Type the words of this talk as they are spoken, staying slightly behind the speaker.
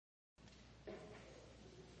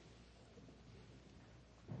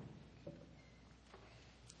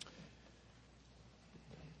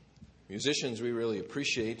Musicians, we really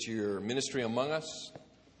appreciate your ministry among us.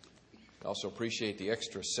 We also appreciate the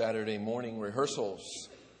extra Saturday morning rehearsals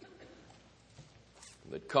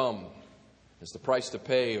that come as the price to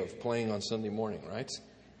pay of playing on Sunday morning, right?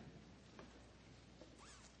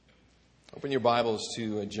 Open your Bibles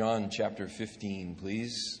to John chapter 15,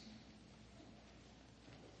 please.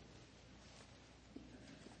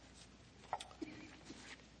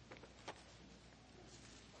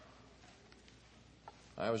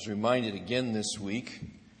 I was reminded again this week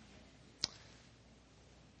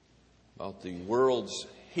about the world's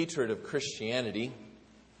hatred of Christianity.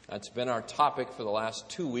 That's been our topic for the last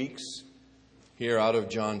 2 weeks here out of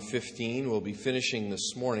John 15. We'll be finishing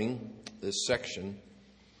this morning, this section.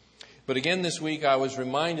 But again this week I was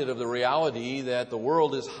reminded of the reality that the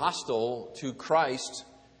world is hostile to Christ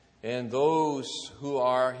and those who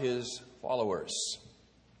are His followers.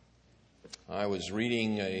 I was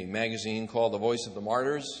reading a magazine called The Voice of the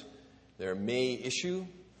Martyrs, their May issue,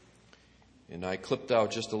 and I clipped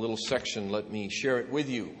out just a little section. Let me share it with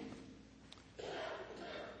you.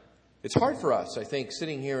 It's hard for us, I think,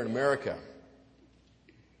 sitting here in America,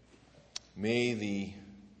 May the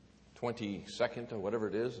 22nd, or whatever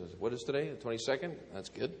it is. What is today? The 22nd? That's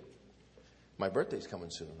good. My birthday's coming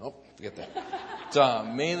soon. Oh, forget that. It's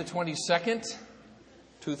May the 22nd,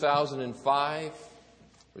 2005.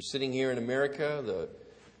 We're sitting here in America. The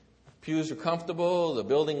pews are comfortable. The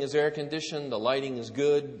building is air-conditioned. The lighting is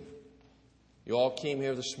good. You all came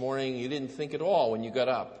here this morning. You didn't think at all when you got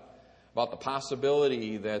up about the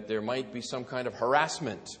possibility that there might be some kind of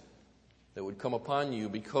harassment that would come upon you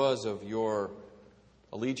because of your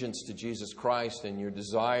allegiance to Jesus Christ and your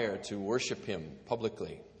desire to worship Him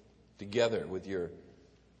publicly together with your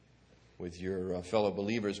fellow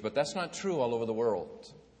believers. But that's not true all over the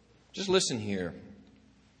world. Just listen here.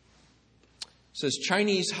 It says,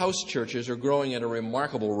 Chinese house churches are growing at a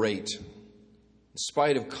remarkable rate, in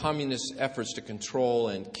spite of communist efforts to control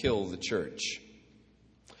and kill the church.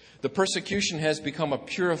 The persecution has become a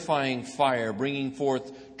purifying fire, bringing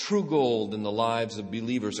forth true gold in the lives of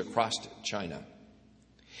believers across China.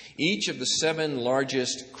 Each of the 7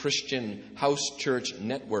 largest Christian house church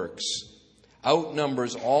networks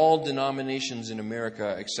outnumbers all denominations in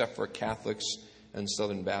America except for Catholics and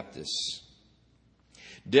Southern Baptists.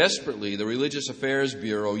 Desperately, the Religious Affairs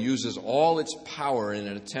Bureau uses all its power in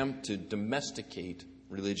an attempt to domesticate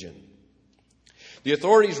religion. The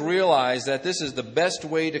authorities realize that this is the best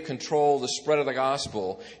way to control the spread of the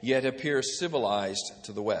gospel, yet appear civilized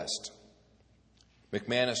to the West.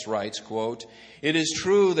 McManus writes, quote, "It is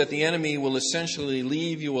true that the enemy will essentially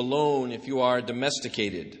leave you alone if you are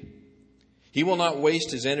domesticated. He will not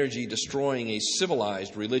waste his energy destroying a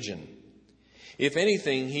civilized religion. If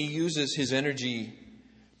anything, he uses his energy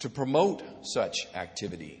to promote such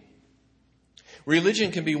activity.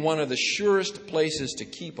 Religion can be one of the surest places to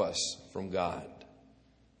keep us from God.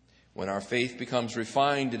 When our faith becomes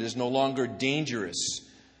refined, it is no longer dangerous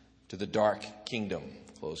to the dark kingdom."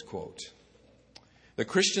 Close quote. The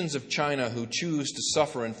Christians of China who choose to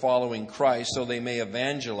suffer in following Christ so they may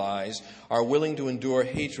evangelize are willing to endure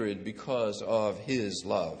hatred because of His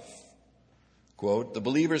love. Quote, "The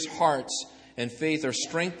believers' hearts and faith are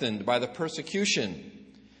strengthened by the persecution,"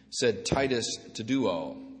 said Titus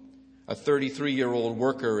Teduo, a 33-year-old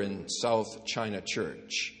worker in South China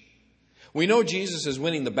Church. "We know Jesus is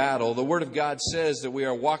winning the battle. The Word of God says that we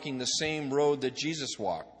are walking the same road that Jesus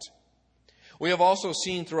walked. We have also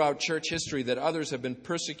seen throughout church history that others have been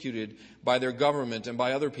persecuted by their government and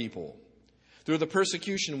by other people. Through the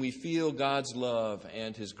persecution, we feel God's love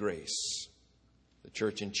and His grace. The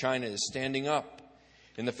church in China is standing up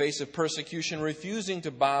in the face of persecution, refusing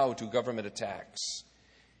to bow to government attacks.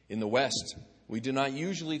 In the West, we do not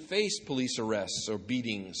usually face police arrests or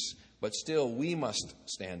beatings, but still we must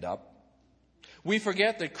stand up. We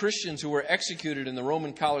forget that Christians who were executed in the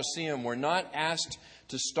Roman Colosseum were not asked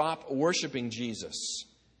to stop worshiping Jesus.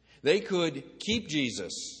 They could keep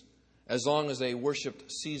Jesus as long as they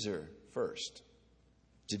worshiped Caesar first.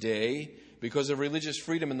 Today, because of religious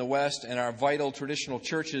freedom in the West and our vital traditional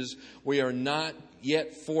churches, we are not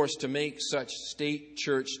yet forced to make such state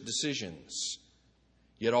church decisions.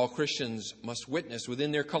 Yet all Christians must witness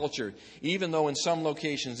within their culture, even though in some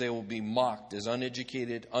locations they will be mocked as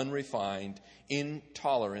uneducated, unrefined,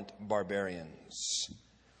 intolerant barbarians.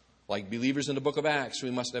 Like believers in the book of Acts,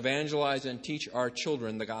 we must evangelize and teach our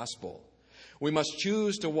children the gospel. We must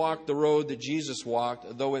choose to walk the road that Jesus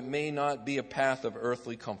walked, though it may not be a path of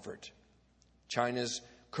earthly comfort. China's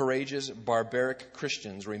courageous, barbaric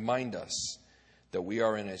Christians remind us that we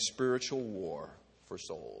are in a spiritual war for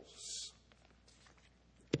souls.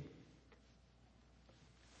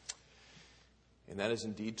 And that is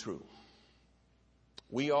indeed true.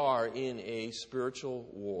 We are in a spiritual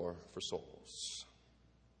war for souls.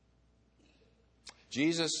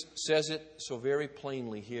 Jesus says it so very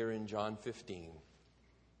plainly here in John 15.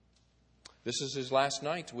 This is his last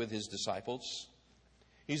night with his disciples.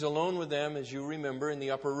 He's alone with them, as you remember, in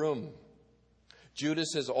the upper room.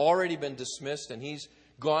 Judas has already been dismissed, and he's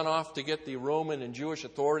gone off to get the Roman and Jewish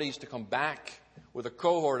authorities to come back with a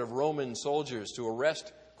cohort of Roman soldiers to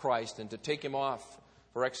arrest Christ and to take him off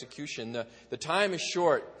for execution. The time is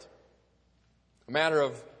short, a matter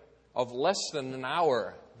of less than an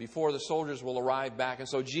hour before the soldiers will arrive back. And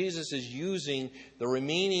so Jesus is using the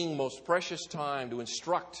remaining most precious time to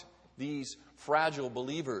instruct these fragile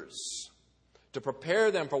believers, to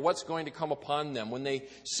prepare them for what's going to come upon them when they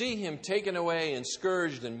see him taken away and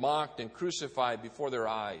scourged and mocked and crucified before their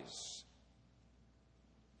eyes.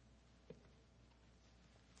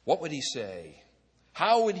 What would he say?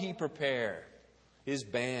 How would he prepare his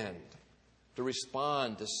band to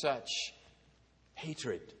respond to such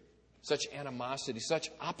hatred, such animosity, such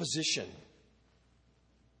opposition?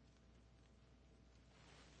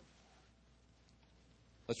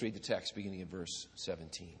 Let's read the text beginning at verse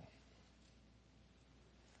 17.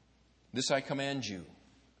 This I command you,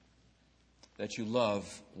 that you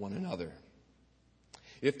love one another.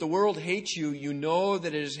 If the world hates you, you know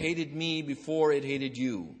that it has hated me before it hated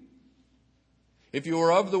you. If you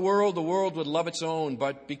were of the world would love its own.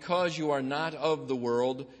 But because you are not of the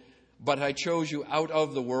world, but I chose you out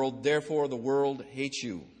of the world, therefore the world hates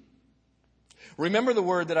you. Remember the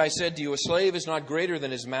word that I said to you, a slave is not greater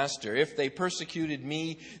than his master. If they persecuted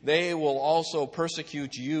me, they will also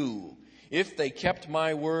persecute you. If they kept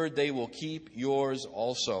my word, they will keep yours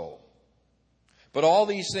also. But all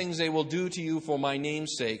these things they will do to you for my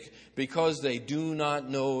name's sake, because they do not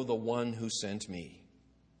know the one who sent me.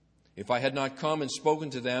 If I had not come and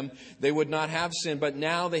spoken to them, they would not have sin, but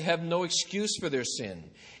now they have no excuse for their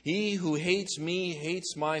sin. He who hates me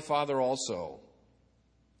hates my Father also.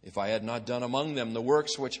 If I had not done among them the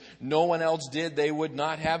works which no one else did, they would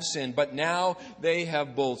not have sinned. But now they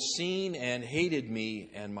have both seen and hated me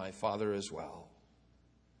and my Father as well.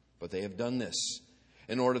 But they have done this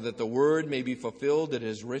in order that the word may be fulfilled that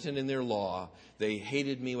is written in their law. They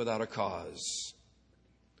hated me without a cause.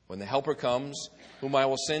 When the Helper comes, whom I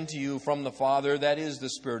will send to you from the Father, that is the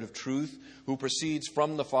Spirit of truth, who proceeds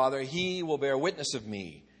from the Father, he will bear witness of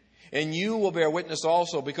me. And you will bear witness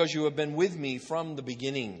also, because you have been with me from the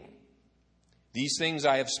beginning. These things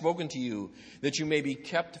I have spoken to you, that you may be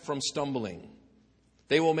kept from stumbling.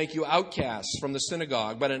 They will make you outcasts from the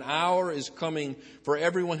synagogue, but an hour is coming for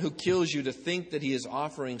everyone who kills you to think that he is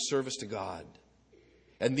offering service to God.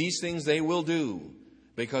 And these things they will do,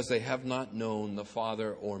 because they have not known the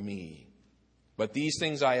Father or me. But these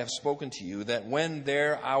things I have spoken to you, that when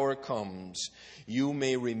their hour comes, you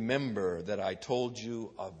may remember that I told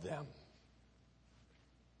you of them.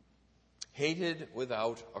 Hated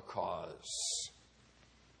without a cause.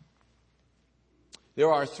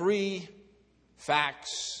 There are three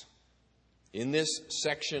facts in this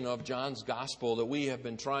section of John's Gospel that we have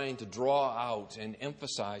been trying to draw out and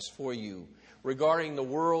emphasize for you regarding the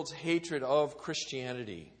world's hatred of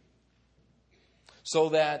Christianity, so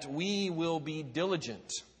that we will be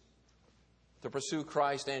diligent to pursue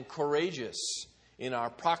Christ and courageous in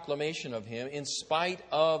our proclamation of him in spite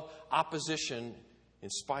of opposition,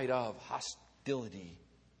 in spite of hostility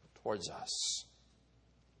towards us.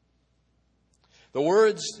 The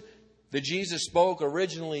words that Jesus spoke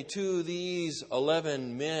originally to these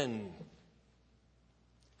 11 men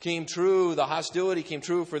came true. The hostility came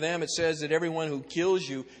true for them. It says that everyone who kills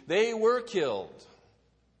you, they were killed.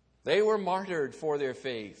 They were martyred for their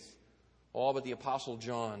faith, all but the Apostle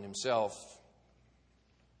John himself.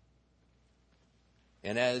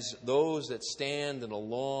 And as those that stand in a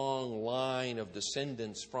long line of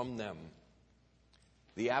descendants from them,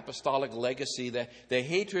 the apostolic legacy, the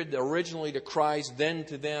hatred originally to Christ, then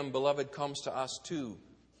to them, beloved, comes to us too.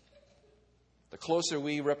 The closer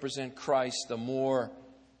we represent Christ, the more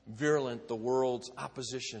virulent the world's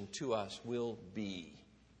opposition to us will be.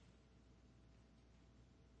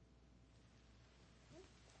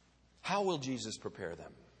 How will Jesus prepare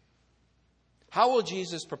them? How will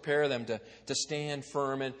Jesus prepare them to stand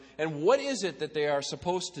firm? And what is it that they are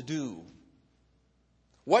supposed to do?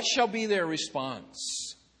 What shall be their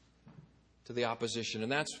response to the opposition?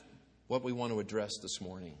 And that's what we want to address this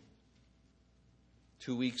morning.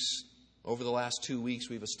 Over the last 2 weeks,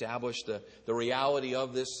 we've established the reality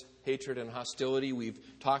of this hatred and hostility. We've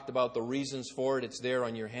talked about the reasons for it. It's there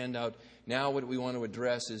on your handout. Now what we want to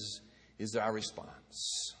address is our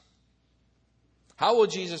response. How will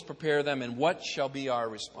Jesus prepare them, and what shall be our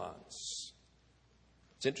response?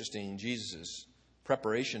 It's interesting. Jesus is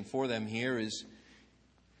preparation for them here is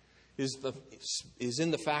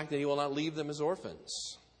in the fact that he will not leave them as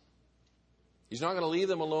orphans. He's not going to leave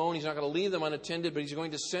them alone. He's not going to leave them unattended, but he's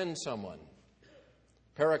going to send someone.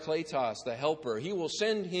 Parakletos, the helper. He will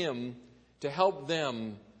send him to help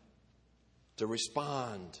them to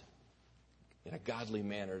respond in a godly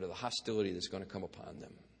manner to the hostility that's going to come upon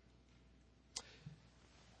them.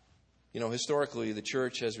 Historically, the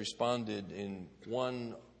church has responded in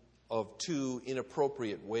one of two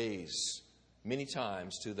inappropriate ways, many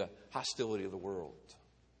times, to the hostility of the world.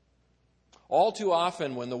 All too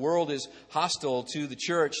often, when the world is hostile to the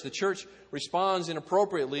church responds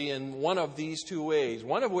inappropriately in one of these two ways,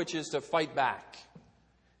 one of which is to fight back,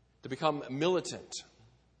 to become militant,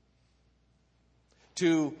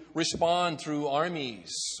 to respond through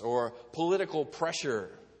armies or political pressure.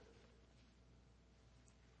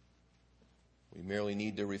 We merely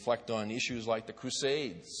need to reflect on issues like the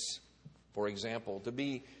Crusades, for example,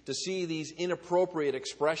 to see these inappropriate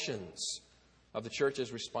expressions of the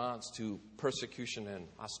church's response to persecution and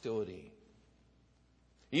hostility.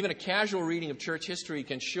 Even a casual reading of church history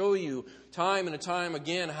can show you time and time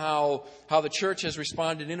again how the church has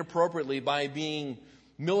responded inappropriately by being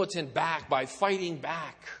militant back, by fighting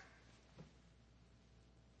back.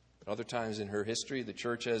 Other times in her history, the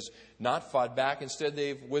church has not fought back. Instead,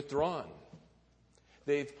 they've withdrawn.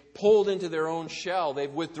 They've pulled into their own shell.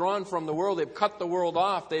 They've withdrawn from the world. They've cut the world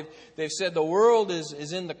off. They've said the world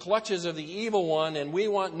is in the clutches of the evil one and we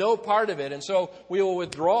want no part of it. And so we will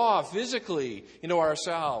withdraw physically into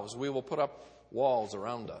ourselves. We will put up walls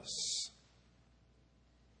around us.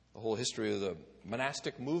 The whole history of the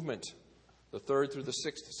monastic movement, the 3rd through the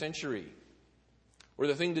 6th century, where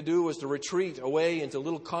the thing to do was to retreat away into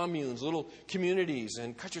little communes, little communities,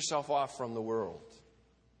 and cut yourself off from the world.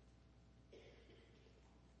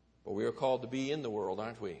 But we are called to be in the world,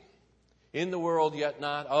 aren't we? In the world, yet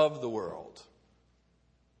not of the world.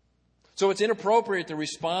 So it's inappropriate to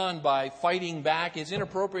respond by fighting back. It's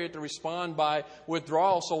inappropriate to respond by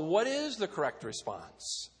withdrawal. So what is the correct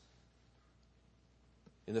response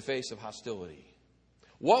in the face of hostility?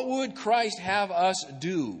 What would Christ have us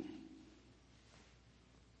do?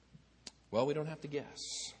 Well, we don't have to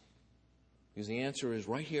guess, because the answer is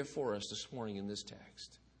right here for us this morning in this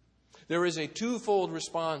text. There is a twofold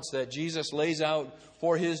response that Jesus lays out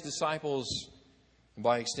for his disciples, and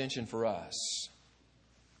by extension for us,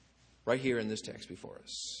 right here in this text before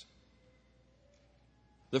us.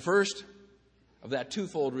 The first of that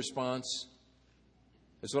twofold response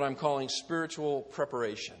is what I'm calling spiritual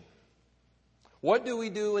preparation. What do we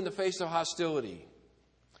do in the face of hostility?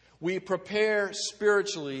 We prepare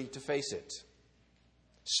spiritually to face it.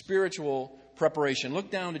 Spiritual preparation.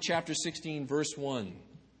 Look down to chapter 16, verse 1.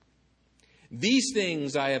 These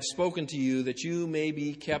things I have spoken to you that you may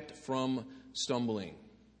be kept from stumbling.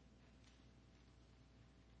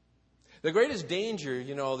 The greatest danger,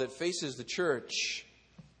 that faces the church,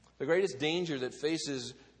 the greatest danger that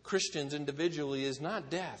faces Christians individually is not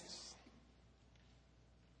death.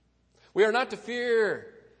 We are not to fear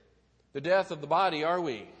the death of the body, are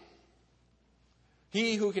we?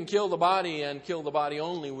 He who can kill the body and kill the body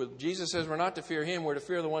only. Jesus says we're not to fear him, we're to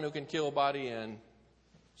fear the one who can kill body and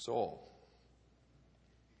soul.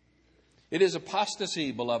 It is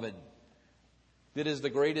apostasy, beloved, that is the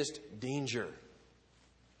greatest danger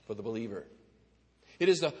for the believer. It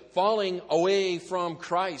is the falling away from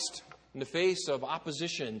Christ in the face of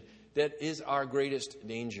opposition that is our greatest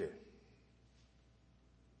danger.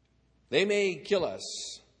 They may kill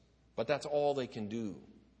us, but that's all they can do.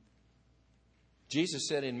 Jesus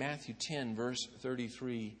said in Matthew 10, verse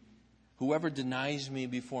 33, whoever denies me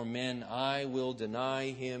before men, I will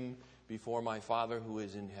deny him before my Father who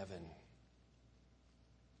is in heaven.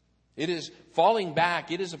 It is falling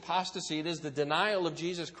back. It is apostasy. It is the denial of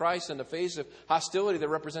Jesus Christ in the face of hostility that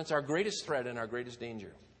represents our greatest threat and our greatest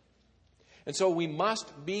danger. And so we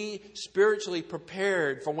must be spiritually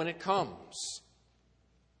prepared for when it comes,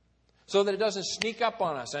 so that it doesn't sneak up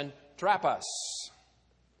on us and trap us.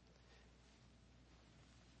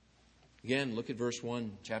 Again, look at verse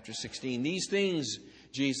 1, chapter 16. These things,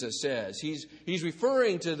 Jesus says. He's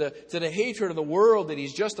referring to the hatred of the world that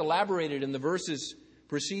he's just elaborated in the verses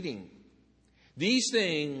preceding. These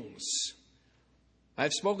things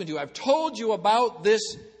I've spoken to you. I've told you about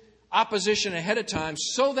this opposition ahead of time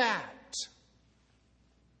so that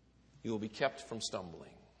you will be kept from stumbling.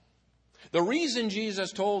 The reason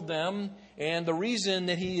Jesus told them and the reason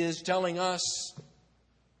that he is telling us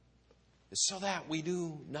is so that we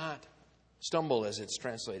do not stumble, as it's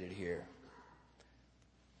translated here.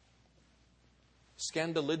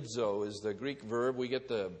 Scandalizo is the Greek verb. We get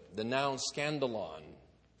the noun scandalon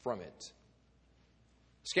from it.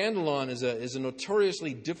 Scandalon is a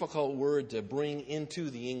notoriously difficult word to bring into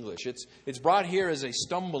the English. It's brought here as a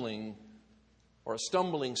stumbling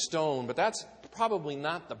stone, but that's probably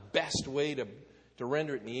not the best way to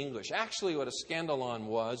render it in the English. Actually, what a scandalon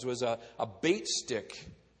was a bait stick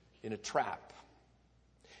in a trap.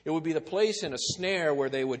 It would be the place in a snare where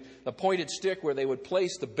the pointed stick where they would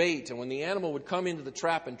place the bait, and when the animal would come into the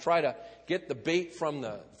trap and try to get the bait from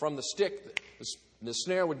the stick, the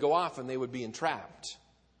snare would go off and they would be entrapped.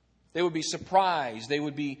 They would be surprised. They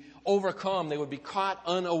would be overcome. They would be caught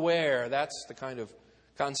unaware. That's the kind of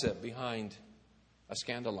concept behind a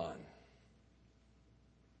scandalon.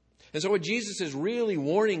 And so what Jesus is really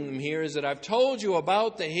warning them here is that I've told you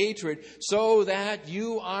about the hatred so that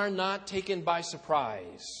you are not taken by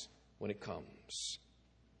surprise when it comes.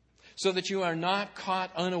 So that you are not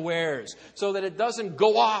caught unawares. So that it doesn't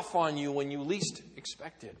go off on you when you least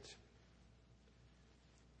expect it.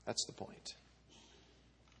 That's the point.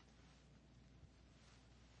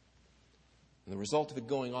 And the result of it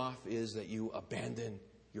going off is that you abandon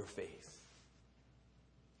your faith.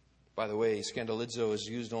 By the way, scandalizo is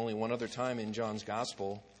used only one other time in John's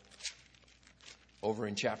Gospel. Over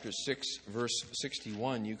in chapter 6, verse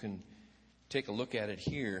 61. You can take a look at it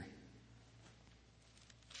here.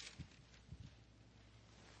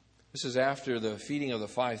 This is after the feeding of the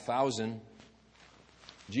 5,000.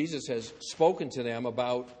 Jesus has spoken to them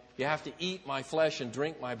about, you have to eat my flesh and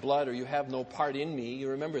drink my blood or you have no part in me.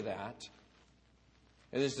 You remember that.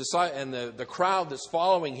 And the crowd that's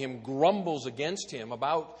following him grumbles against him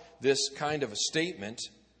about this kind of a statement.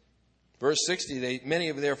 Verse 60, many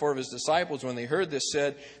of therefore of his disciples, when they heard this,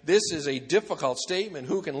 said, this is a difficult statement.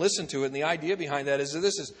 Who can listen to it? And the idea behind that is that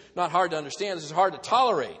this is not hard to understand. This is hard to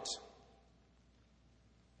tolerate.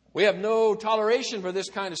 We have no toleration for this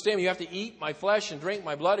kind of statement. You have to eat my flesh and drink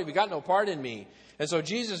my blood if you got no part in me. And so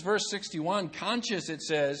Jesus, verse 61, conscious, it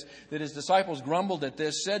says, that his disciples grumbled at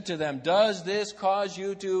this, said to them, does this cause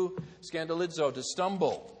you to scandalizo, to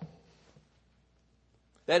stumble?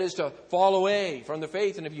 That is to fall away from the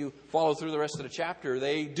faith. And if you follow through the rest of the chapter,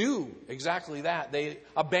 they do exactly that. They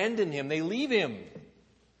abandon him. They leave him.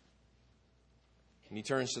 And he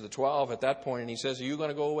turns to the 12 at that point and he says, are you going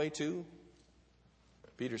to go away too?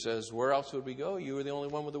 Peter says, where else would we go? You are the only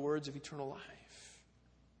one with the words of eternal life.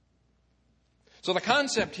 So the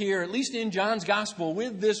concept here, at least in John's Gospel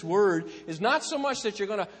with this word, is not so much that you're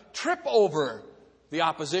going to trip over the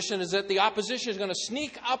opposition, is that the opposition is going to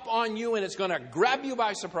sneak up on you and it's going to grab you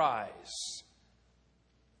by surprise.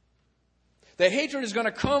 The hatred is going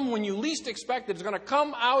to come when you least expect it. It's going to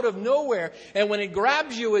come out of nowhere. And when it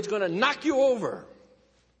grabs you, it's going to knock you over.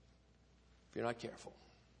 If you're not careful.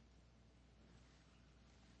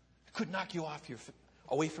 It could knock you off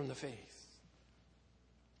away from the faith.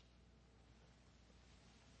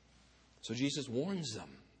 So Jesus warns them.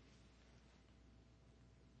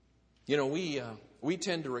 You know, we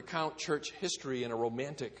tend to recount church history in a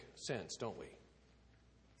romantic sense, don't we?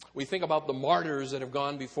 We think about the martyrs that have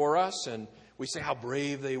gone before us, and we say how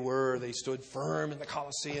brave they were. They stood firm in the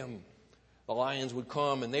Colosseum. The lions would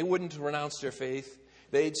come, and they wouldn't renounce their faith.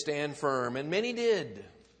 They'd stand firm, and many did.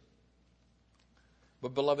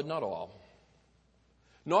 But, beloved, not all.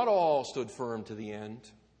 Not all stood firm to the end.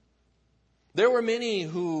 There were many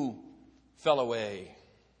who fell away.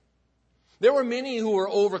 There were many who were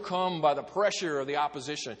overcome by the pressure of the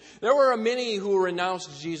opposition. There were many who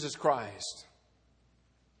renounced Jesus Christ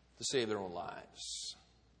to save their own lives.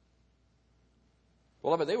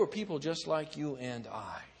 Beloved, they were people just like you and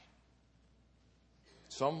I.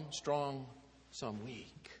 Some strong, some weak.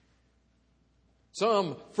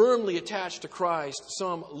 Some firmly attached to Christ,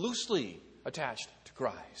 some loosely attached to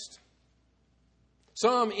Christ.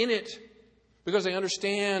 Some in it because they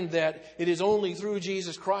understand that it is only through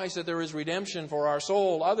Jesus Christ that there is redemption for our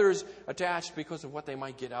soul. Others attached because of what they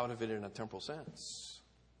might get out of it in a temporal sense.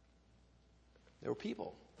 They were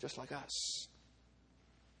people just like us.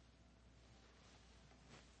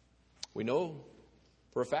 We know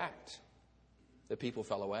for a fact that people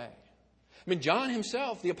fell away. I mean, John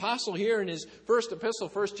himself, the apostle here in his first epistle,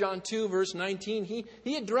 1 John 2, verse 19,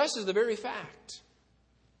 he addresses the very fact.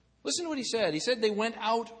 Listen to what he said. He said, they went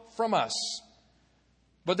out from us,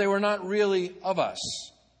 but they were not really of us.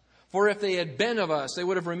 For if they had been of us, they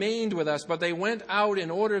would have remained with us. But they went out in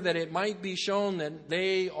order that it might be shown that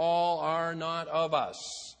they all are not of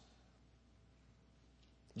us.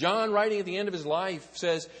 John, writing at the end of his life,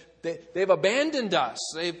 says they've abandoned us.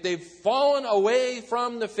 They've fallen away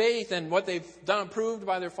from the faith. And what they've done, proved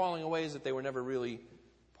by their falling away, is that they were never really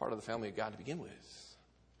part of the family of God to begin with.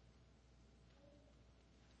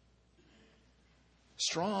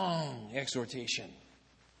 Strong exhortation.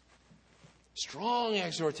 Strong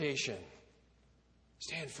exhortation.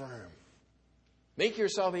 Stand firm. Make your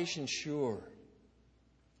salvation sure.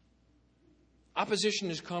 Opposition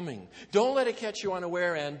is coming. Don't let it catch you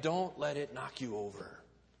unaware, and don't let it knock you over.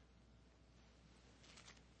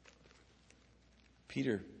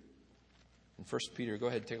 Peter, in 1 Peter, go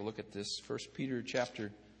ahead and take a look at this. 1 Peter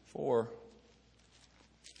chapter 4.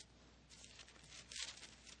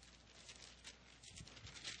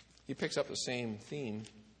 He picks up the same theme.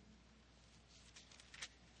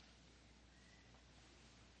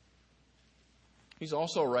 He's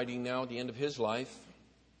also writing now at the end of his life.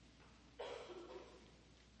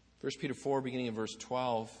 1 Peter 4, beginning in verse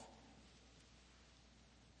 12.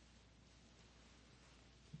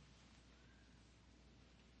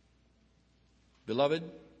 Beloved,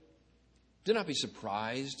 do not be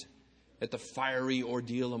surprised at the fiery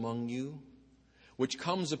ordeal among you, which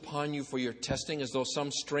comes upon you for your testing, as though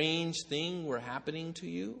some strange thing were happening to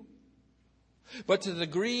you. But to the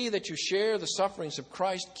degree that you share the sufferings of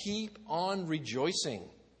Christ, keep on rejoicing,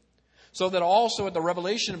 so that also at the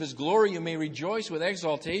revelation of His glory you may rejoice with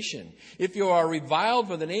exultation. If you are reviled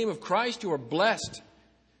for the name of Christ, you are blessed,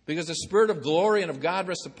 because the Spirit of glory and of God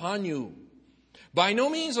rests upon you. By no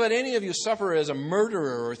means let any of you suffer as a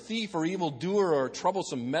murderer or thief or evildoer or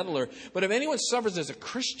troublesome meddler. But if anyone suffers as a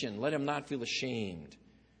Christian, let him not feel ashamed,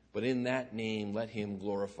 but in that name let him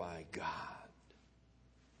glorify God.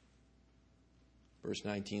 Verse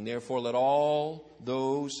 19, therefore let all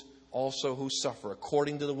those also who suffer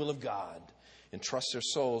according to the will of God entrust their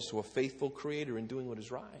souls to a faithful Creator in doing what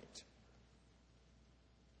is right.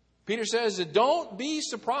 Peter says that don't be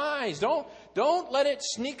surprised. Don't let it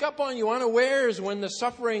sneak up on you unawares when the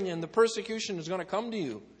suffering and the persecution is going to come to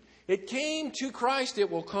you. It came to Christ,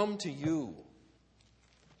 it will come to you.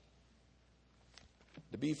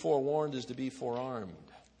 To be forewarned is to be forearmed.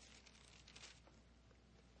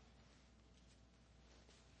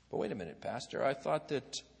 But wait a minute, Pastor. I thought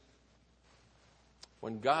that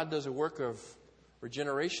when God does a work of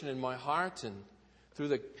regeneration in my heart and through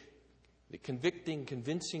the convicting,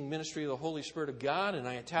 convincing ministry of the Holy Spirit of God, and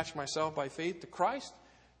I attach myself by faith to Christ,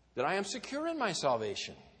 that I am secure in my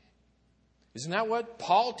salvation. Isn't that what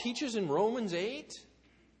Paul teaches in Romans 8?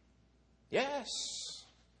 Yes.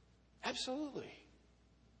 Absolutely.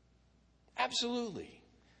 Absolutely.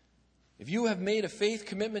 If you have made a faith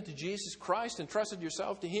commitment to Jesus Christ and trusted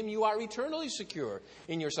yourself to Him, you are eternally secure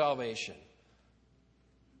in your salvation.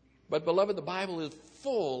 But, beloved, the Bible is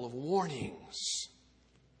full of warnings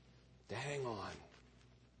to hang on.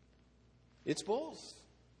 It's both.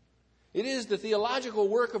 It is the theological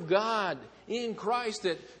work of God in Christ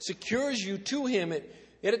that secures you to Him.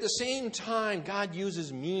 Yet at the same time, God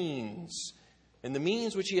uses means. And the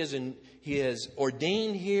means which He has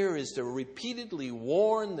ordained here is to repeatedly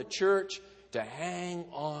warn the church to hang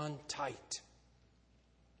on tight.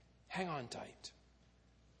 Hang on tight.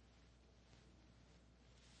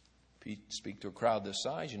 If you speak to a crowd this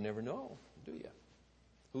size, you never know, do you?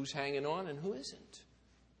 Who's hanging on and who isn't?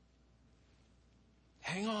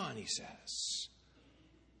 Hang on, he says.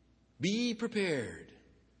 Be prepared.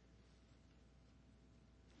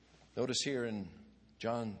 Notice here in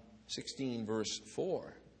John 16, verse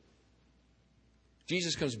 4,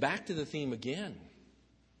 Jesus comes back to the theme again.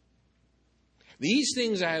 These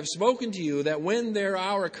things I have spoken to you, that when their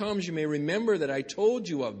hour comes, you may remember that I told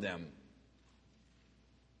you of them.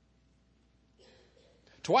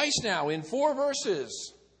 Twice now, in 4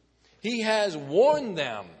 verses, He has warned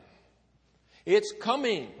them. It's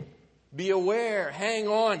coming. Be aware. Hang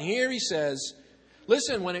on. Here He says,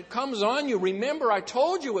 listen, when it comes on you, remember I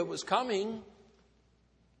told you it was coming.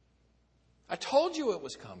 I told you it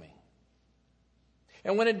was coming.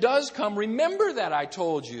 And when it does come, remember that I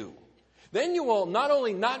told you. Then you will not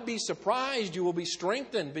only not be surprised, you will be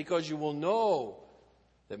strengthened, because you will know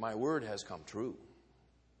that my word has come true.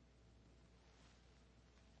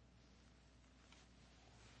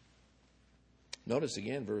 Notice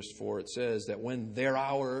again, verse 4, it says that when their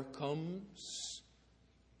hour comes,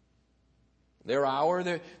 their hour,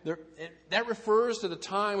 that refers to the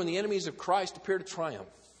time when the enemies of Christ appear to triumph.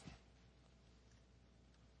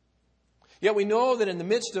 Yet we know that in the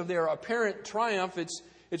midst of their apparent triumph,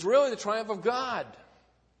 it's really the triumph of God.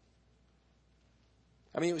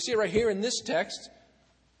 I mean, we see it right here in this text,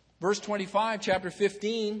 verse 25, chapter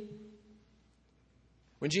 15,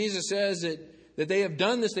 when Jesus says that they have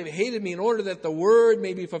done this, they've hated me in order that the word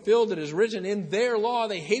may be fulfilled that is written in their law.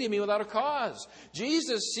 They hated me without a cause.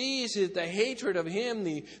 Jesus sees the hatred of Him,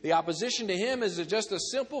 the opposition to Him, as just a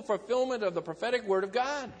simple fulfillment of the prophetic word of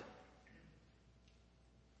God.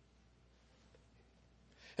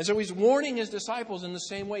 And so He's warning His disciples in the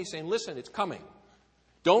same way, saying, listen, it's coming.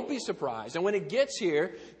 Don't be surprised. And when it gets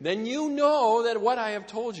here, then you know that what I have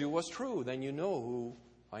told you was true. Then you know who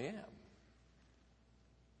I am.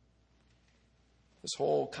 This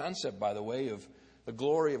whole concept, by the way, of the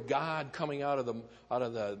glory of God coming out of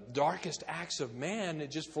the darkest acts of man,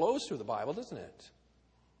 it just flows through the Bible, doesn't it?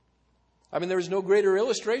 I mean, there is no greater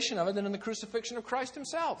illustration of it than in the crucifixion of Christ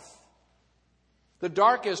himself. The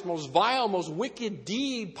darkest, most vile, most wicked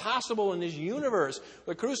deed possible in this universe,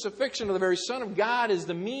 the crucifixion of the very Son of God, is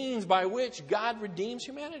the means by which God redeems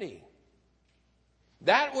humanity.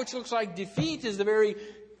 That which looks like defeat is the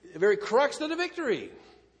very crux of the victory.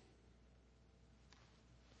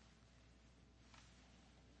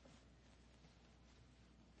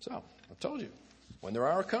 So, I've told you, when their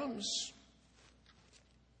hour comes,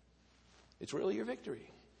 it's really your victory.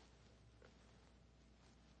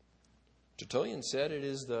 Tertullian said it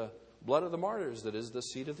is the blood of the martyrs that is the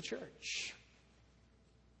seed of the church.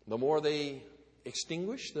 The more they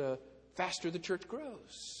extinguish, the faster the church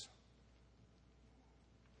grows.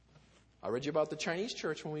 I read you about the Chinese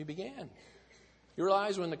church when we began. You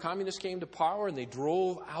realize when the communists came to power and they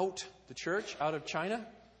drove out the church out of China,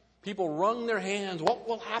 people wrung their hands. What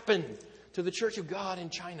will happen to the Church of God in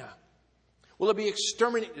China? Will it be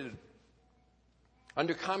exterminated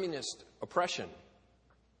under communist oppression?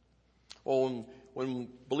 Well, when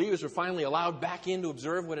believers were finally allowed back in to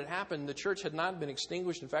observe what had happened, the church had not been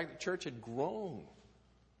extinguished. In fact, the church had grown.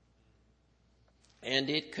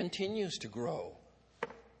 And it continues to grow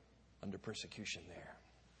under persecution there.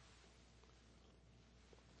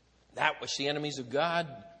 That which the enemies of God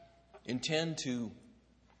intend to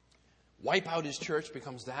wipe out his church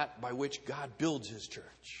becomes that by which God builds his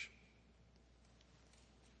church.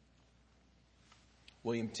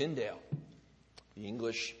 William Tyndale, the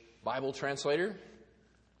English Bible translator,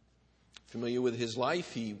 familiar with his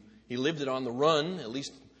life. He lived it on the run, at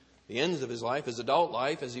least the ends of his life, his adult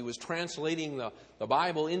life, as he was translating the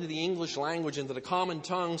Bible into the English language, into the common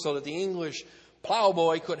tongue, so that the English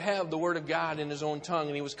plowboy could have the Word of God in his own tongue.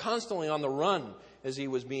 And he was constantly on the run as he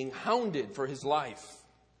was being hounded for his life.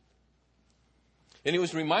 And he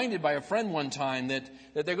was reminded by a friend one time that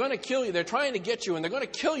they're going to kill you. They're trying to get you, and they're going to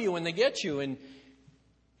kill you when they get you. And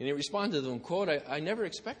he responded to them, quote, I never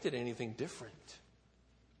expected anything different.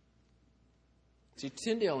 See,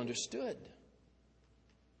 Tyndale understood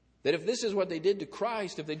that if this is what they did to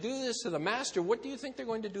Christ, if they do this to the master, what do you think they're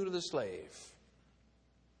going to do to the slave?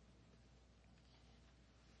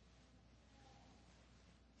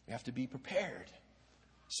 You have to be prepared,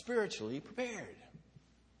 spiritually prepared.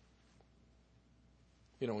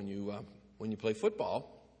 You know, when you play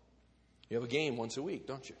football, you have a game once a week,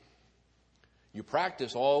 don't you? You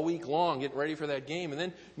practice all week long, getting ready for that game. And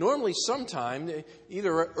then normally sometime,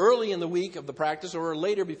 either early in the week of the practice or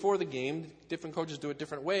later before the game, different coaches do it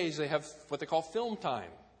different ways. They have what they call film time,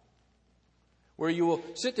 where you will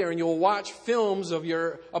sit there and you will watch films of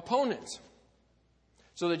your opponents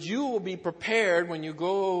so that you will be prepared when you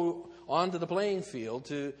go onto the playing field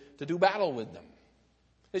to do battle with them.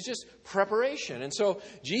 It's just preparation. And so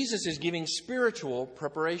Jesus is giving spiritual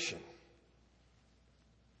preparation.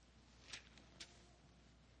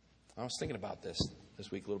 I was thinking about this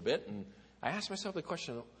week a little bit, and I asked myself the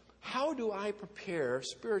question, how do I prepare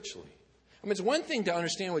spiritually? I mean, it's one thing to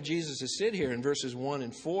understand what Jesus has said here in verses 1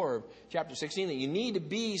 and 4 of chapter 16, that you need to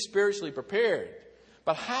be spiritually prepared.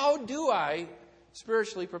 But how do I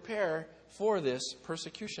spiritually prepare for this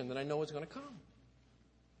persecution that I know is going to come?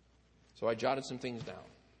 So I jotted some things down.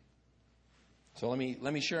 So let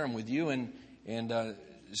me share them with you and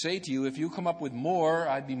say to you, if you come up with more,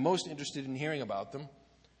 I'd be most interested in hearing about them.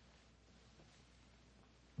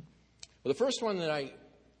 Well, the first one that I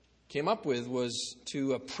came up with was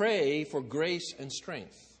to pray for grace and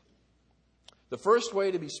strength. The first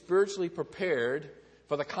way to be spiritually prepared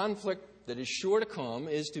for the conflict that is sure to come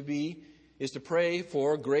is to pray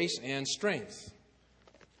for grace and strength.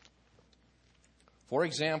 For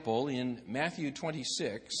example, in Matthew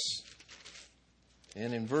 26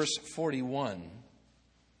 and in verse 41,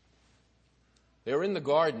 they were in the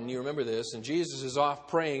garden, you remember this, and Jesus is off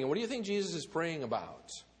praying. And what do you think Jesus is praying about?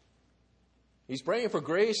 He's praying for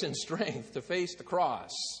grace and strength to face the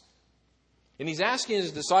cross. And he's asking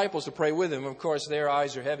his disciples to pray with him. Of course, their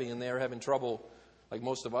eyes are heavy and they're having trouble, like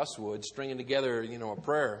most of us would, stringing together, a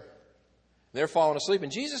prayer. They're falling asleep.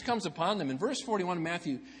 And Jesus comes upon them. In verse 41 of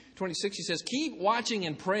Matthew 26, he says, "Keep watching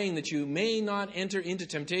and praying that you may not enter into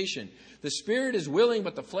temptation. The spirit is willing,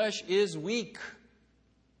 but the flesh is weak."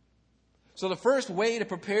 So the first way to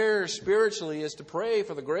prepare spiritually is to pray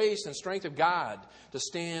for the grace and strength of God to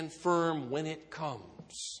stand firm when it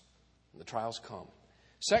comes, when the trials come.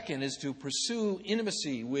 Second is to pursue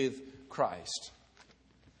intimacy with Christ.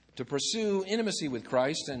 to pursue intimacy with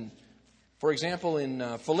Christ. And, for example,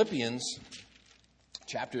 in Philippians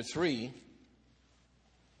chapter 3,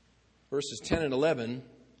 verses 10 and 11,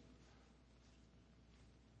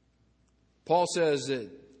 Paul says that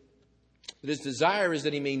his desire is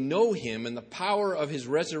that he may know him and the power of his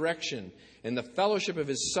resurrection and the fellowship of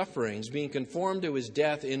his sufferings, being conformed to his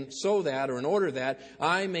death, in order that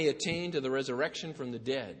I may attain to the resurrection from the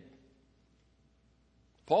dead.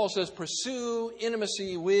 Paul says, pursue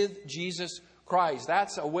intimacy with Jesus Christ.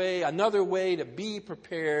 That's another way to be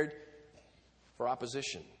prepared for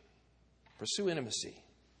opposition. Pursue intimacy.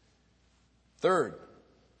 Third,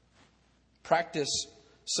 practice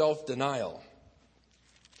self-denial.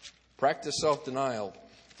 Practice self-denial.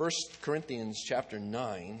 1 Corinthians chapter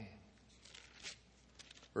 9,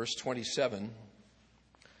 verse 27.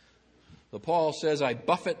 Paul says, I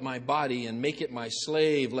buffet my body and make it my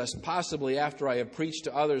slave, lest possibly after I have preached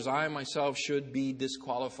to others, I myself should be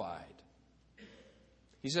disqualified.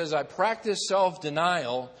 He says, I practice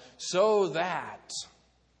self-denial so that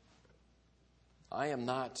I am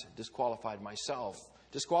not disqualified myself.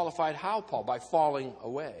 Disqualified how, Paul? By falling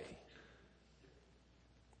away.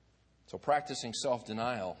 So practicing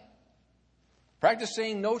self-denial. Practice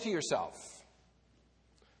saying no to yourself.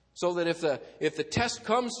 So that if the test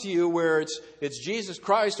comes to you where it's Jesus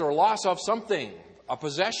Christ or a loss of something, a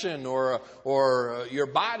possession or your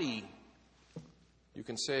body, you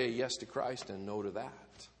can say yes to Christ and no to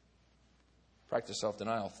that. Practice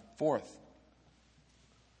self-denial. Fourth,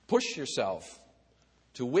 push yourself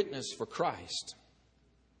to witness for Christ.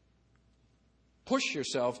 Push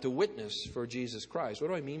yourself to witness for Jesus Christ. What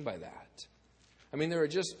do I mean by that? I mean, there are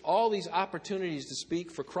just all these opportunities to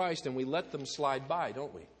speak for Christ, and we let them slide by,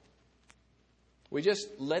 don't we? We just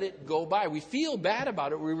let it go by. We feel bad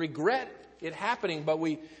about it. We regret it happening, but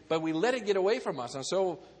we let it get away from us. And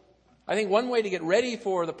so I think one way to get ready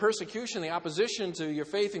for the persecution, the opposition to your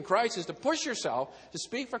faith in Christ, is to push yourself to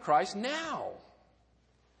speak for Christ now.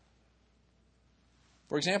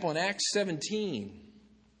 For example, in Acts 17,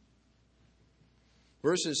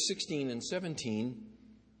 verses 16 and 17,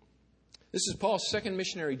 this is Paul's second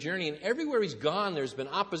missionary journey, and everywhere he's gone, there's been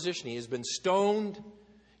opposition. He has been stoned.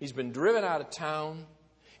 He's been driven out of town.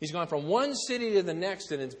 He's gone from one city to the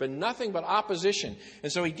next, and it's been nothing but opposition.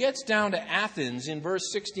 And so he gets down to Athens in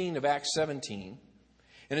verse 16 of Acts 17.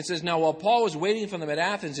 And it says, Now while Paul was waiting for them at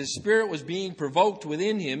Athens, his spirit was being provoked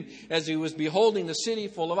within him as he was beholding the city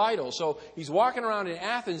full of idols. So he's walking around in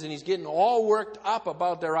Athens, and he's getting all worked up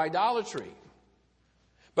about their idolatry.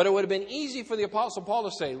 But it would have been easy for the Apostle Paul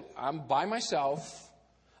to say, I'm by myself.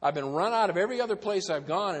 I've been run out of every other place I've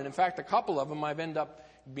gone. And in fact, a couple of them I've ended up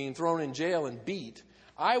being thrown in jail and beat.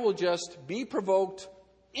 I will just be provoked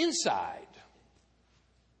inside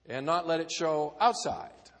and not let it show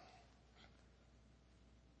outside.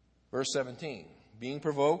 Verse 17, being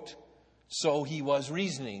provoked, so he was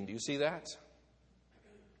reasoning. Do you see that?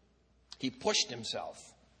 He pushed himself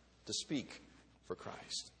to speak for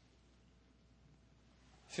Christ.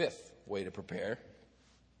 Fifth way to prepare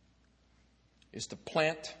is to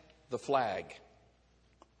plant the flag.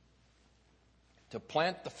 To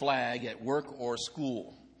plant the flag at work or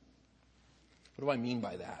school. What do I mean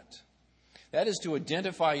by that? That is to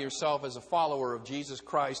identify yourself as a follower of Jesus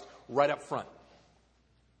Christ right up front.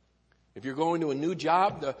 If you're going to a new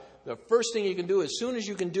job, the first thing you can do as soon as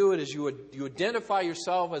you can do it is you identify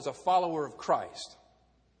yourself as a follower of Christ.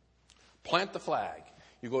 Plant the flag.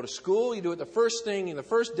 You go to school, you do it the first thing in the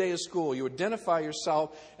first day of school. You identify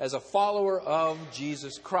yourself as a follower of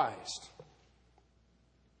Jesus Christ.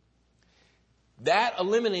 That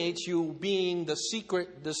eliminates you being the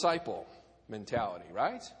secret disciple mentality,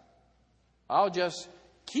 right? I'll just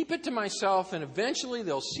keep it to myself, and eventually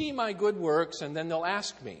they'll see my good works, and then they'll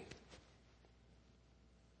ask me.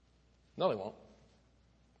 No, they won't.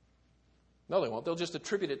 No, they won't. They'll just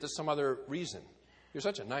attribute it to some other reason. You're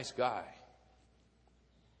such a nice guy.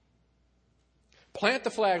 Plant the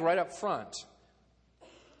flag right up front.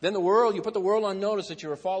 Then you put the world on notice that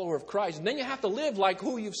you're a follower of Christ. And then you have to live like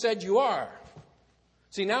who you've said you are.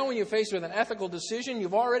 See, now when you're faced with an ethical decision,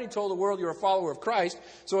 you've already told the world you're a follower of Christ.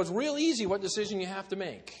 So it's real easy what decision you have to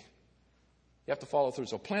make. You have to follow through.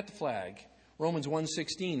 So plant the flag. Romans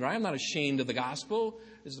 1:16, right? I'm not ashamed of the gospel.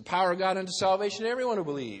 It's the power of God unto salvation to everyone who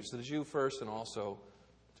believes, to the Jew first and also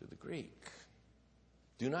to the Greek.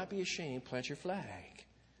 Do not be ashamed. Plant your flag.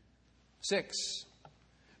 6,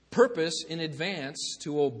 purpose in advance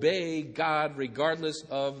to obey God regardless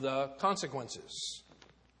of the consequences.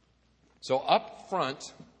 So up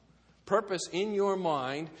front, purpose in your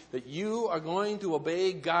mind that you are going to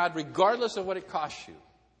obey God regardless of what it costs you.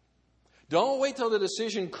 Don't wait till the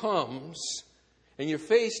decision comes and you're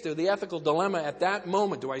faced with the ethical dilemma at that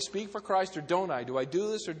moment, do I speak for Christ or don't I? Do I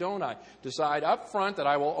do this or don't I? Decide up front that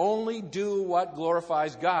I will only do what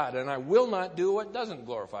glorifies God, and I will not do what doesn't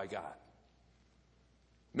glorify God.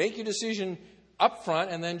 Make your decision up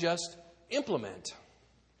front and then just implement.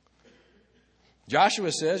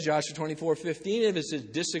 Joshua says, Joshua 24:15, if it is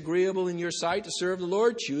disagreeable in your sight to serve the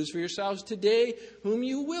Lord, choose for yourselves today whom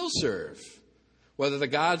you will serve. Whether the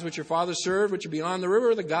gods which your fathers served, which are beyond the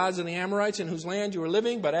river, or the gods of the Amorites in whose land you are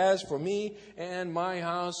living. But as for me and my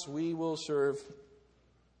house, we will serve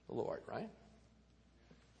the Lord, right?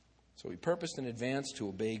 So we purposed in advance to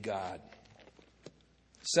obey God.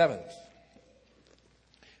 Seventh,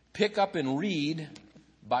 pick up and read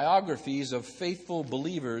biographies of faithful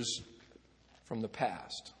believers from the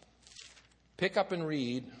past. Pick up and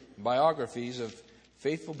read biographies of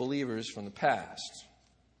faithful believers from the past.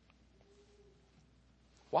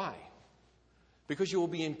 Why? Because you will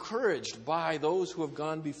be encouraged by those who have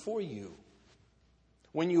gone before you.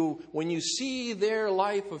 When you see their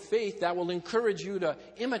life of faith, that will encourage you to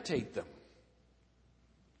imitate them.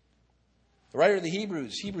 The writer of the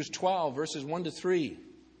Hebrews 12, verses 1 to 3.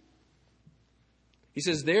 He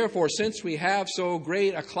says, therefore, since we have so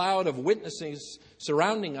great a cloud of witnesses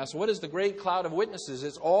surrounding us, what is the great cloud of witnesses?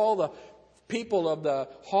 It's all the people of the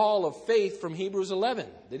hall of faith from Hebrews 11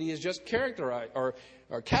 that he has just characterized or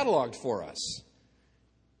cataloged for us.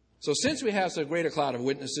 So since we have so great a cloud of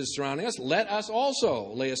witnesses surrounding us, let us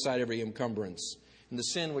also lay aside every encumbrance and the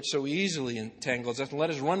sin which so easily entangles us, and let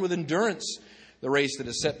us run with endurance the race that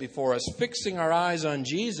is set before us, fixing our eyes on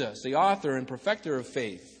Jesus, the author and perfecter of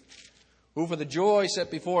faith, who for the joy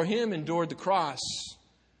set before him endured the cross,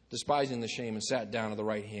 despising the shame, and sat down at the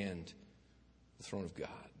right hand of the throne of God.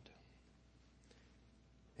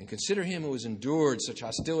 And consider him who has endured such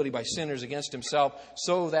hostility by sinners against himself,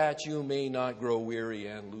 so that you may not grow weary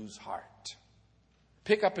and lose heart.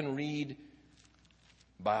 Pick up and read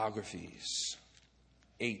biographies.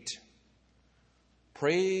 8.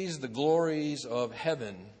 Praise the glories of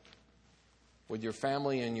heaven with your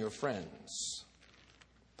family and your friends.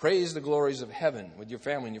 Praise the glories of heaven with your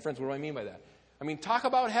family and your friends. What do I mean by that? I mean, talk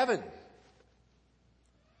about heaven.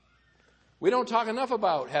 We don't talk enough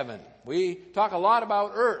about heaven. We talk a lot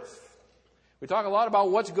about earth. We talk a lot about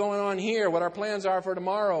what's going on here, what our plans are for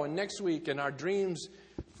tomorrow and next week, and our dreams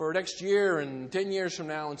for next year and 10 years from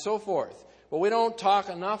now and so forth. But we don't talk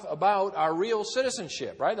enough about our real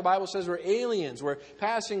citizenship, right? The Bible says we're aliens, we're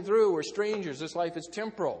passing through, we're strangers. This life is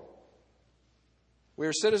temporal. We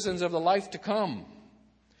are citizens of the life to come.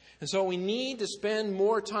 And so we need to spend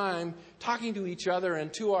more time talking to each other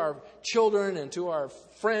and to our children and to our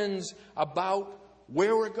friends about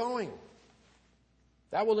where we're going.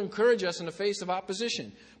 That will encourage us in the face of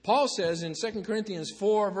opposition. Paul says in 2 Corinthians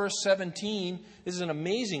 4, verse 17, this is an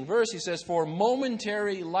amazing verse. He says, for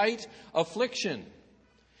momentary light affliction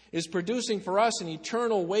is producing for us an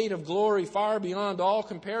eternal weight of glory far beyond all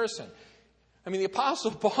comparison. I mean, the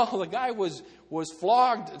Apostle Paul, the guy was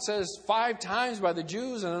flogged, it says, 5 times by the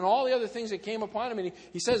Jews, and then all the other things that came upon him. And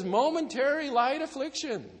he says, momentary light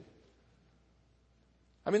affliction.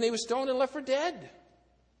 I mean, they were stoned and left for dead.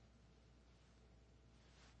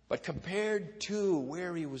 But compared to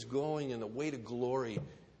where he was going and the weight of glory,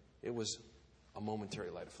 it was a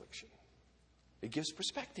momentary light affliction. It gives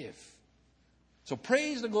perspective. So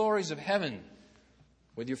praise the glories of heaven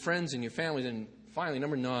with your friends and your families. And finally,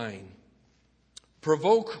 number 9.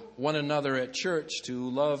 Provoke one another at church to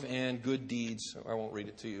love and good deeds. I won't read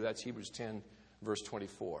it to you. That's Hebrews 10, verse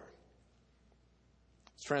 24.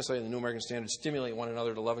 It's translated in the New American Standard, stimulate one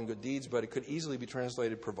another to love and good deeds, but it could easily be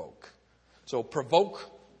translated provoke. So provoke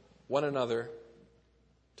one another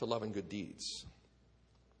to love and good deeds.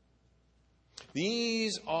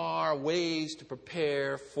 These are ways to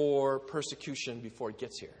prepare for persecution before it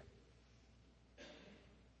gets here.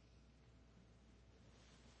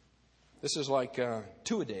 This is like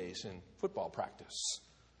two-a-days in football practice.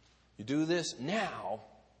 You do this now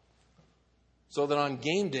so that on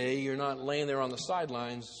game day you're not laying there on the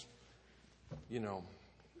sidelines,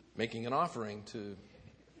 making an offering to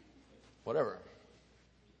whatever.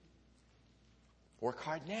 Work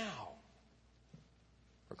hard now.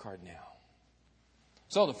 Work hard now.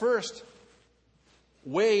 So the first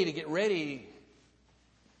way to get ready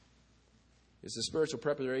is the spiritual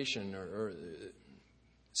preparation or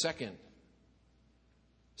second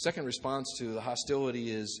response to the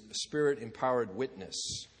hostility is Spirit-empowered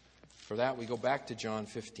witness. For that, we go back to John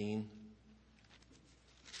 15,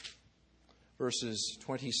 verses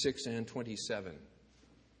 26 and 27.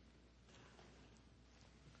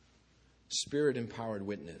 Spirit-empowered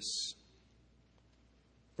witness.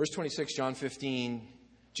 Verse 26, John 15,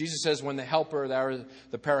 Jesus says when the Helper,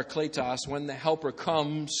 the Parakletos, when the Helper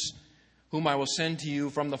comes, whom I will send to you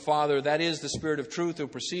from the Father, that is the Spirit of truth who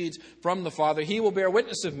proceeds from the Father, he will bear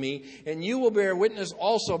witness of me, and you will bear witness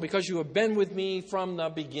also because you have been with me from the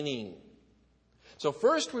beginning. So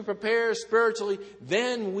first we prepare spiritually,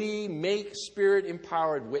 then we make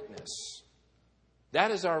Spirit-empowered witness.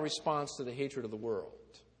 That is our response to the hatred of the world.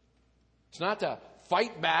 It's not to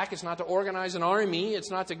fight back. It's not to organize an army. It's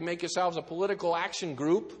not to make yourselves a political action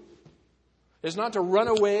group. It's not to run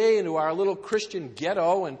away into our little Christian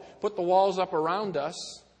ghetto and put the walls up around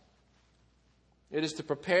us. It is to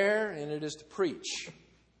prepare and it is to preach.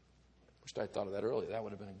 Wished I'd thought of that earlier. That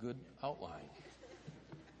would have been a good outline.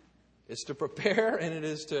 It's to prepare and it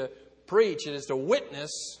is to preach. It is to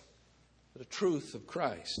witness the truth of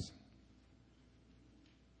Christ.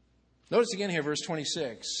 Notice again here, verse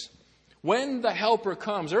 26. When the Helper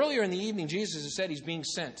comes, earlier in the evening, Jesus has said he's being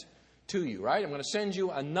sent to you, right? I'm going to send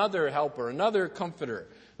you another Helper, another Comforter,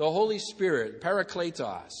 the Holy Spirit,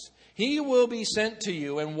 Parakletos. He will be sent to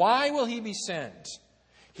you. And why will he be sent?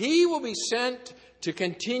 He will be sent to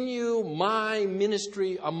continue my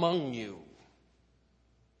ministry among you.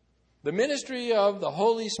 The ministry of the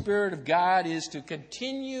Holy Spirit of God is to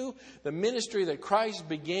continue the ministry that Christ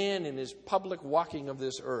began in his public walking of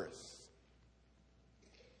this earth.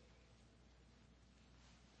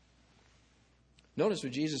 Notice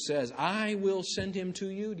what Jesus says, I will send him to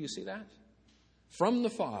you. Do you see that? From the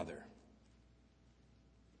Father.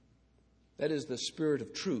 That is the Spirit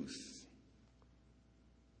of truth.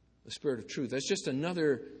 The Spirit of truth. That's just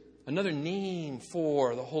another name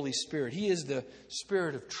for the Holy Spirit. He is the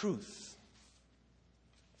Spirit of truth.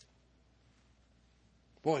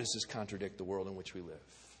 Boy, does this contradict the world in which we live.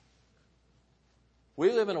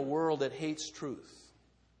 We live in a world that hates truth.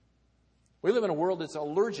 We live in a world that's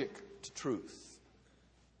allergic to truth.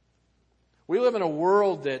 We live in a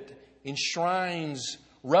world that enshrines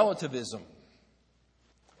relativism,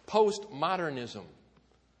 postmodernism,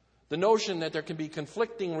 the notion that there can be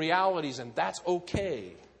conflicting realities and that's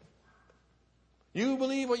okay. You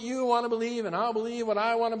believe what you want to believe and I'll believe what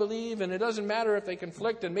I want to believe, and it doesn't matter if they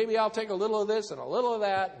conflict, and maybe I'll take a little of this and a little of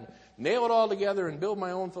that and nail it all together and build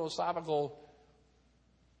my own philosophical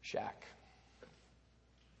shack.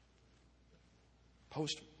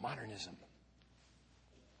 Postmodernism.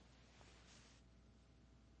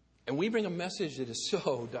 And we bring a message that is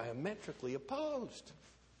so diametrically opposed.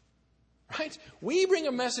 Right? We bring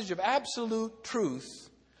a message of absolute truth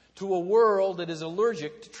to a world that is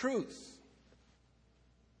allergic to truth.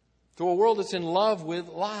 To a world that's in love with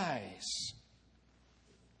lies.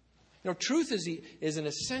 You know, truth is an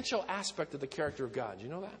essential aspect of the character of God. Do you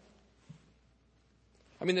know that?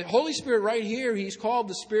 I mean, the Holy Spirit right here, he's called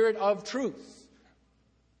the Spirit of truth.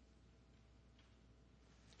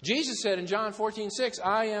 Jesus said in John 14:6,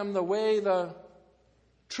 I am the way, the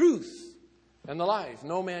truth, and the life.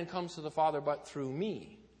 No man comes to the Father but through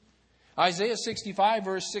me. Isaiah 65,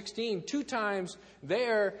 verse 16, 2 times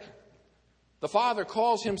there, the Father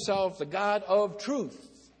calls himself the God of truth.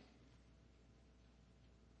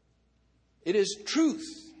 It is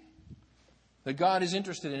truth that God is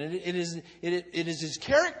interested in. It is his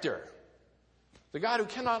character, the God who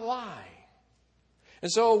cannot lie.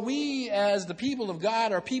 And so we, as the people of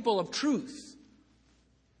God, are people of truth.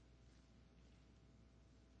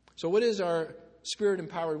 So what is our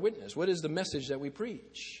Spirit-empowered witness? What is the message that we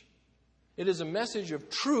preach? It is a message of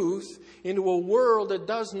truth into a world that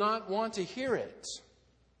does not want to hear it.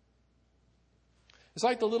 It's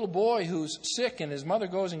like the little boy who's sick and his mother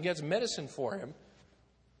goes and gets medicine for him.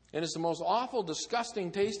 And it's the most awful, disgusting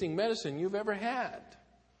tasting medicine you've ever had.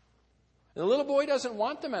 And the little boy doesn't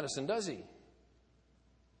want the medicine, does he?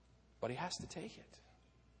 But he has to take it.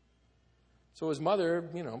 So his mother,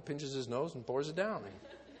 pinches his nose and pours it down.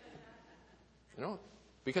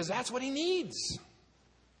 Because that's what he needs.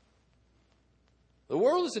 The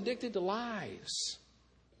world is addicted to lies.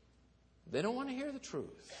 They don't want to hear the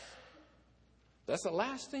truth. That's the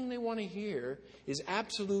last thing they want to hear is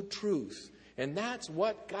absolute truth. And that's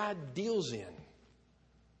what God deals in.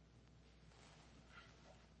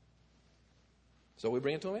 So we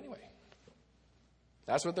bring it to him anyway.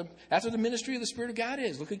 That's what the ministry of the Spirit of God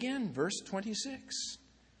is. Look again, verse 26.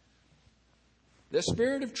 The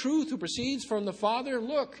Spirit of truth who proceeds from the Father,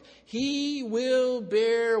 look, he will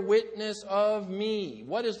bear witness of me.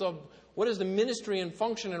 What is the ministry and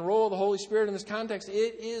function and role of the Holy Spirit in this context?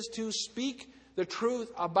 It is to speak the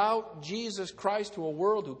truth about Jesus Christ to a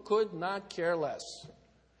world who could not care less.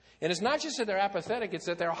 And it's not just that they're apathetic, it's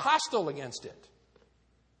that they're hostile against it.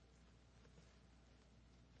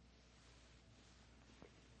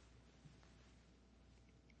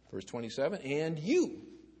 Verse 27, and you,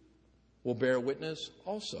 will bear witness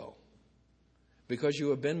also, because you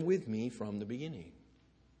have been with me from the beginning.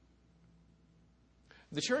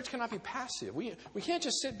 The church cannot be passive. We can't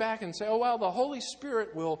just sit back and say, oh, well, the Holy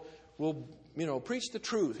Spirit will preach the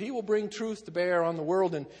truth. He will bring truth to bear on the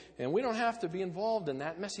world, and we don't have to be involved in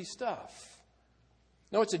that messy stuff.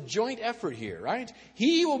 No, it's a joint effort here, right?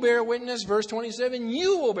 He will bear witness, verse 27,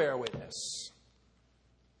 you will bear witness.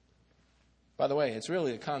 By the way, it's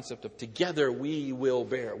really a concept of together we will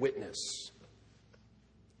bear witness.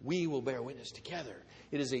 We will bear witness together.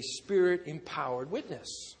 It is a Spirit-empowered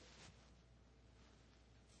witness.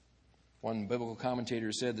 One biblical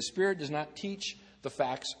commentator said, the Spirit does not teach the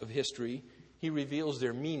facts of history. He reveals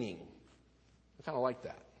their meaning. I kind of like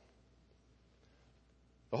that.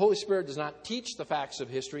 The Holy Spirit does not teach the facts of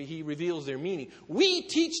history. He reveals their meaning. We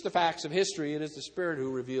teach the facts of history. It is the Spirit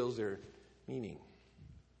who reveals their meaning.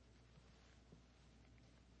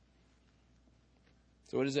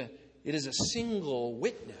 So it is a single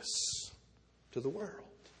witness to the world.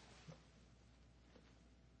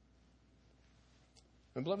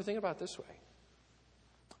 And beloved, think about it this way.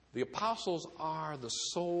 The apostles are the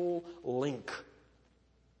sole link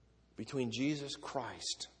between Jesus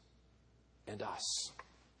Christ and us.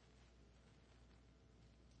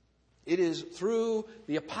 It is through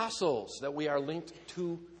the apostles that we are linked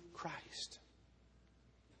to Christ.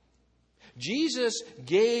 Jesus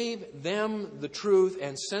gave them the truth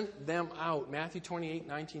and sent them out. Matthew 28,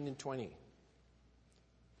 19 and 20.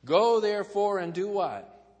 Go therefore and do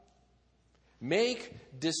what?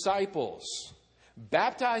 Make disciples,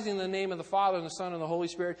 baptizing in the name of the Father and the Son and the Holy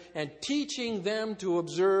Spirit, and teaching them to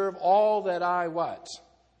observe all that I what?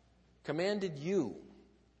 Commanded you.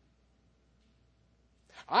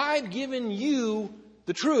 I've given you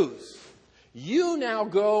the truth. You now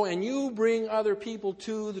go and you bring other people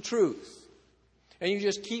to the truth. And you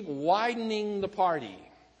just keep widening the party.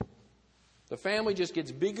 The family just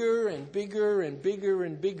gets bigger and bigger and bigger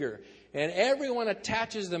and bigger. And everyone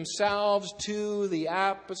attaches themselves to the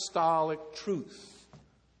apostolic truth.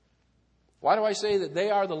 Why do I say that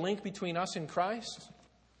they are the link between us and Christ?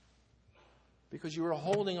 Because you are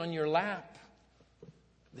holding on your lap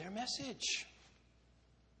their message.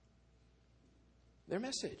 Their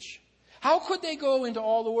message. How could they go into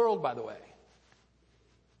all the world, by the way?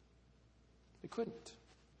 They couldn't.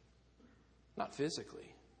 Not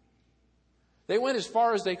physically. They went as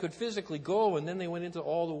far as they could physically go, and then they went into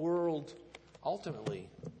all the world, ultimately,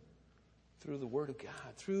 through the Word of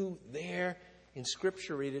God, through their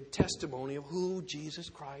inscripturated testimony of who Jesus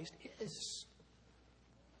Christ is.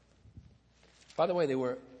 By the way, they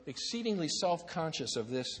were exceedingly self-conscious of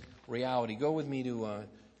this reality. Go with me to, I'm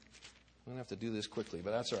going to have to do this quickly,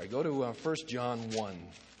 but that's all right. Go to 1 John 1.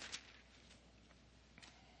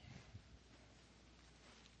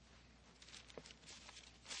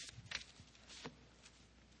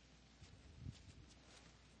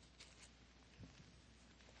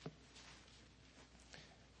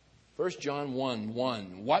 1 John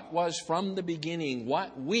 1:1. What was from the beginning,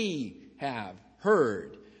 what we have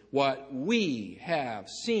heard, what we have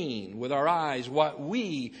seen with our eyes, what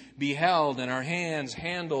we beheld and our hands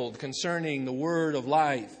handled concerning the word of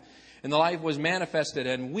life. And the life was manifested,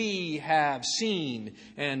 and we have seen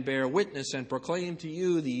and bear witness and proclaim to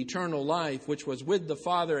you the eternal life which was with the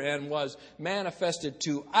Father and was manifested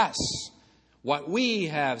to us. What we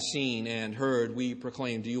have seen and heard, we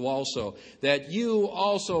proclaim to you also, that you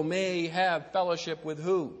also may have fellowship with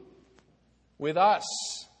who? With us.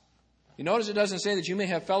 You notice it doesn't say that you may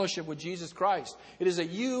have fellowship with Jesus Christ. It is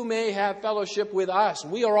that you may have fellowship with us.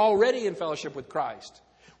 We are already in fellowship with Christ.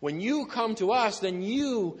 When you come to us, then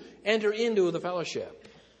you enter into the fellowship.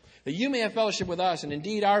 That you may have fellowship with us. And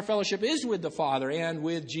indeed, our fellowship is with the Father and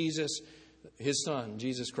with Jesus, His Son,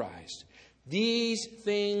 Jesus Christ. These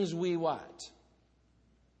things we what?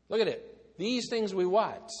 Look at it. These things we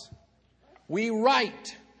what? We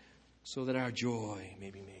write so that our joy may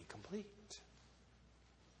be made complete.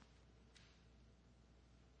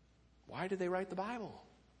 Why did they write the Bible?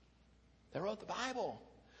 They wrote the Bible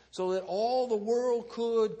so that all the world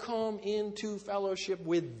could come into fellowship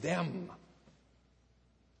with them.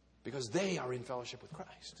 Because they are in fellowship with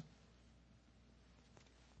Christ.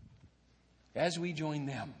 As we join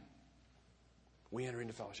them, we enter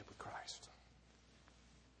into fellowship with Christ.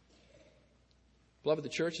 Beloved, the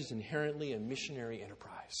church is inherently a missionary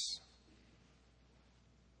enterprise.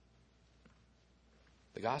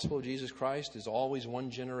 The gospel of Jesus Christ is always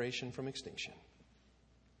one generation from extinction.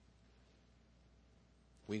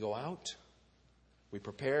 We go out, we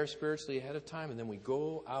prepare spiritually ahead of time, and then we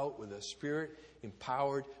go out with a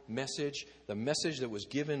Spirit-empowered message, the message that was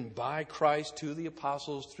given by Christ to the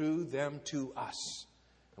apostles, through them to us.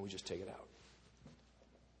 and we just take it out.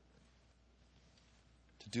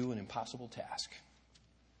 To do an impossible task.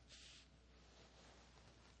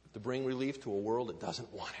 To bring relief to a world that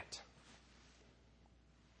doesn't want it.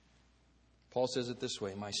 Paul says it this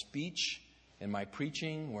way, my speech and my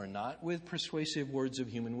preaching were not with persuasive words of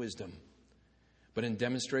human wisdom, but in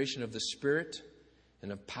demonstration of the Spirit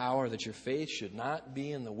and of power, that your faith should not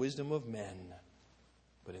be in the wisdom of men,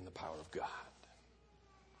 but in the power of God.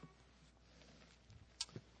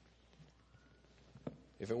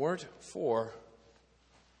 If it weren't for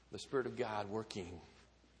the Spirit of God working,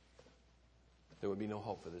 there would be no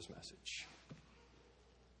hope for this message.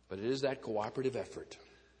 But it is that cooperative effort.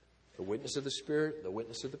 The witness of the Spirit, the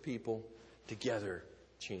witness of the people, together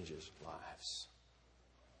changes lives.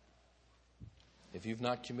 If you've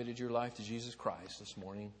not committed your life to Jesus Christ this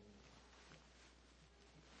morning,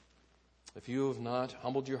 if you have not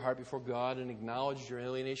humbled your heart before God and acknowledged your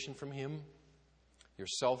alienation from Him, your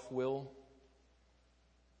self-will,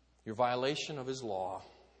 your violation of His law,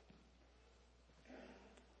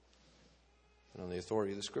 and on the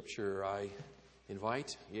authority of the Scripture, I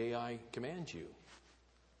invite, yea, I command you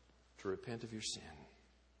to repent of your sin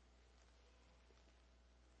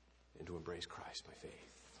and to embrace Christ by faith.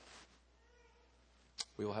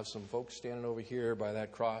 We will have some folks standing over here by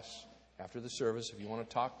that cross after the service. If you want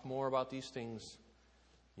to talk more about these things,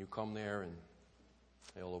 you come there and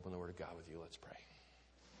they'll open the Word of God with you. Let's pray.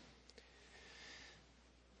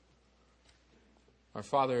 Our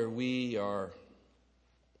Father, we are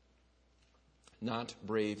not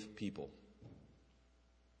brave people.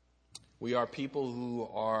 We are people who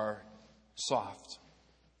are soft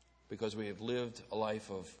because we have lived a life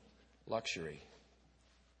of luxury.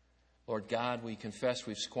 Lord God, we confess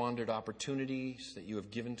we've squandered opportunities that you have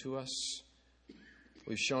given to us.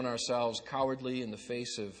 We've shown ourselves cowardly in the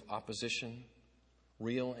face of opposition,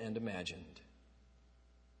 real and imagined.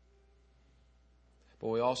 But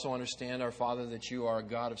we also understand, our Father, that you are a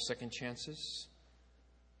God of second chances.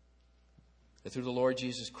 That through the Lord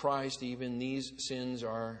Jesus Christ, even these sins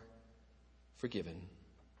are forgiven.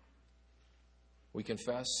 We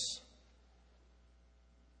confess.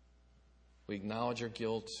 We acknowledge our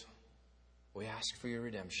guilt. We ask for your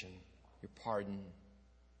redemption, your pardon.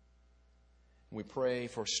 We pray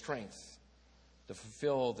for strength to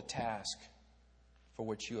fulfill the task for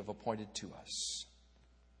which you have appointed to us.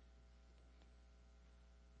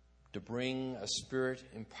 To bring a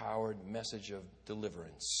Spirit-empowered message of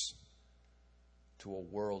deliverance to a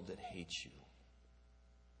world that hates you.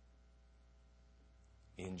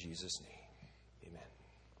 In Jesus' name.